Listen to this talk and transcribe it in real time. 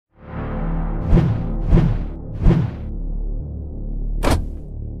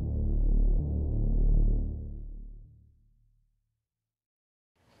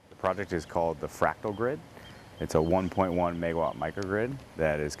project is called the Fractal Grid. It's a 1.1 megawatt microgrid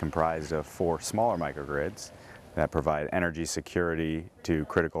that is comprised of 4 smaller microgrids that provide energy security to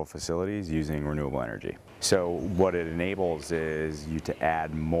critical facilities using renewable energy. So what it enables is you to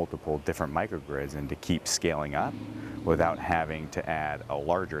add multiple different microgrids and to keep scaling up without having to add a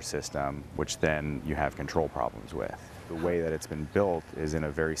larger system, which then you have control problems with. The way that it's been built is in a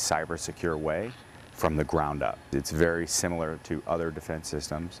very cyber secure way from the ground up. It's very similar to other defense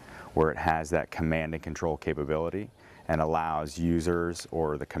systems where it has that command and control capability and allows users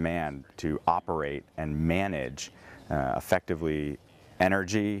or the command to operate and manage effectively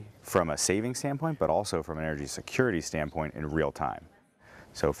energy from a saving standpoint, but also from an energy security standpoint in real time.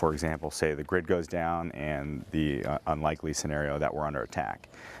 So for example, say the grid goes down and the unlikely scenario that we're under attack.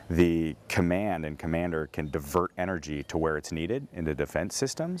 The command and commander can divert energy to where it's needed into defense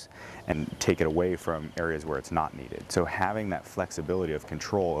systems and take it away from areas where it's not needed. So having that flexibility of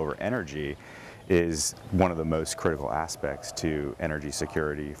control over energy is one of the most critical aspects to energy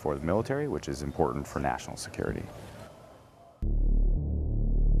security for the military, which is important for national security.